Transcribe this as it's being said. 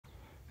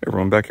Hey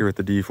everyone, back here with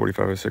the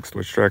D4506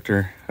 Deutz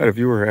tractor. I had a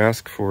viewer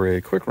ask for a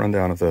quick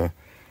rundown of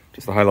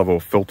just the high level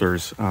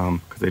filters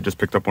because they just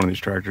picked up one of these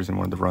tractors and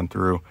wanted to run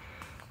through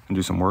and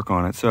do some work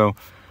on it. So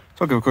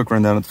I'll give a quick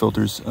rundown of the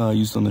filters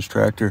used on this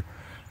tractor.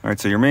 All right,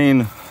 so your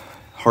main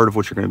heart of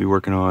what you're going to be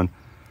working on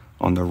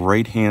the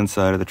right hand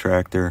side of the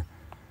tractor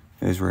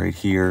is right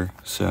here.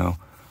 So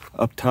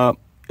up top,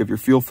 you have your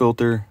fuel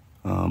filter.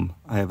 I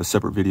have a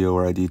separate video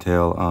where I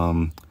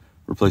detail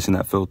replacing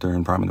that filter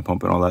and priming the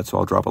pump and all that, so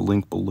I'll drop a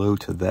link below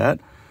to that.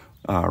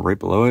 Right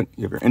below it,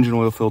 you have your engine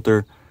oil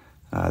filter.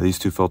 These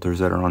two filters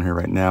that are on here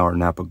right now are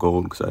Napa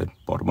Gold because I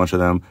bought a bunch of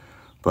them.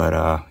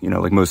 But, you know,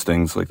 like most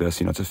things like this,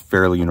 you know, it's a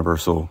fairly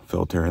universal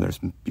filter. There's,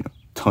 you know,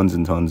 tons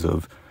and tons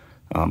of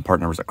part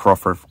numbers that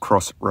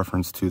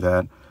cross-reference to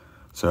that.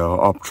 So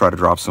I'll try to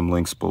drop some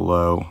links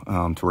below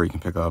to where you can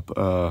pick up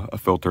a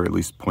filter, at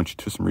least point you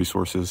to some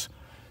resources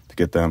to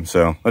get them.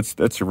 So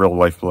that's your real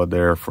lifeblood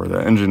there for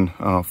the engine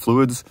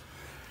fluids.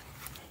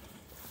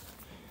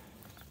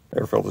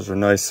 Air filters are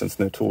nice since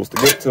no tools to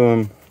get to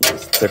them.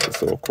 Just take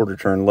this little quarter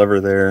turn lever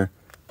there,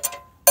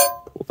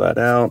 pull that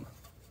out,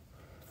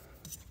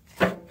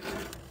 and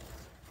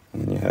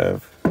then you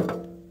have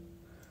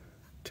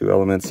two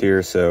elements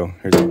here. So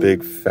here's a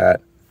big fat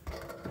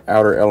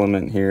outer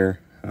element here.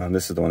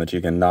 This is the one that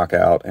you can knock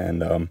out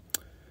and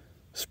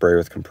spray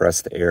with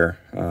compressed air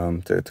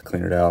to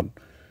clean it out.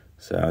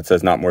 So it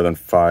says not more than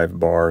 5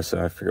 bars.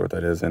 So I forget what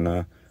that is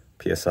in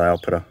PSI. I'll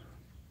put a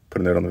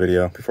note on the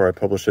video before I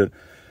publish it.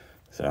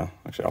 So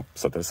actually I'll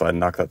set that aside and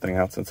knock that thing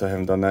out since I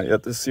haven't done that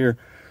yet this year.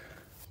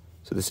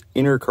 So this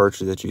inner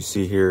cartridge that you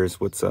see here is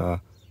what's, you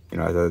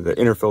know, the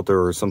inner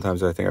filter, or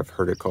sometimes I think I've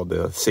heard it called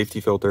the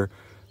safety filter.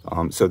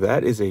 So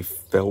that is a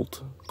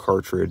felt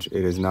cartridge.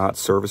 It is not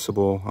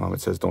serviceable. It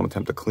says don't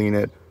attempt to clean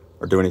it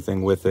or do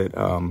anything with it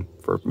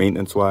for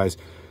maintenance wise.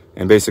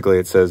 And basically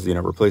it says, you know,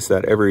 replace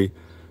that every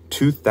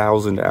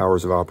 2,000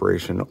 hours of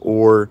operation,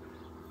 or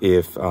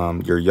if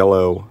your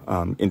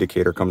yellow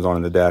indicator comes on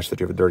in the dash that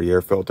you have a dirty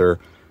air filter,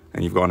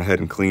 and you've gone ahead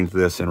and cleaned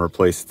this and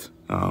replaced,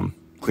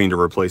 cleaned or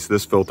replaced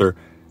this filter,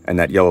 and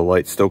that yellow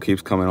light still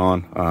keeps coming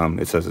on,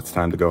 it says it's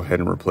time to go ahead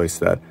and replace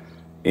that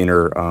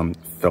inner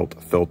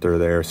felt filter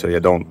there. So yeah,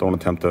 don't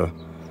attempt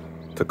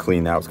to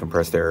clean that with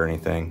compressed air or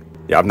anything.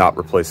 Yeah, I've not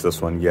replaced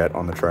this one yet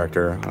on the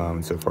tractor.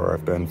 So far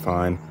I've been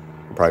fine.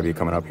 I'll probably be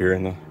coming up here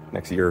in the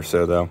next year or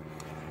so though.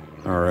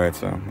 All right,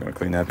 so I'm gonna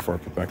clean that before I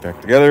put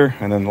back together.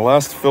 And then the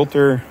last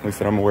filter, at least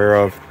that I'm aware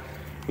of,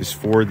 is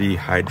for the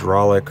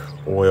hydraulic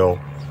oil.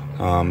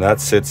 That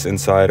sits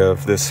inside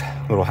of this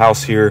little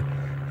house here.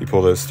 You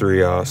pull those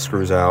 3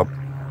 screws out,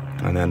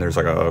 and then there's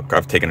like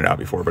I've taken it out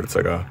before, but it's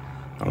like I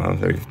don't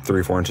know, maybe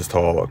 3 or 4 inches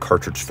tall, a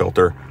cartridge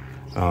filter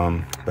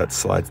that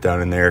slides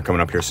down in there. Coming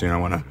up here soon, I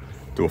want to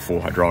do a full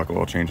hydraulic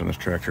oil change on this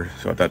tractor.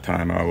 So at that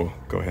time, I will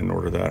go ahead and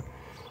order that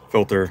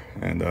filter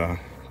and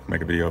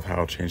make a video of how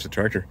I'll change the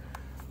tractor.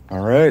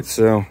 All right,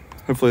 so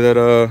hopefully that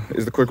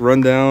is the quick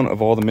rundown of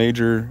all the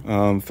major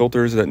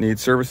filters that need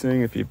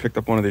servicing if you picked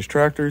up one of these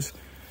tractors.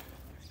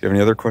 If you have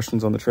any other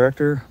questions on the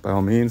tractor, by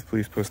all means,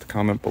 please post a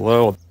comment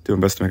below. I'll do my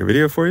best to make a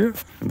video for you.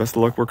 And best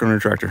of luck working on your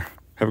tractor.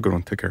 Have a good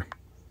one. Take care.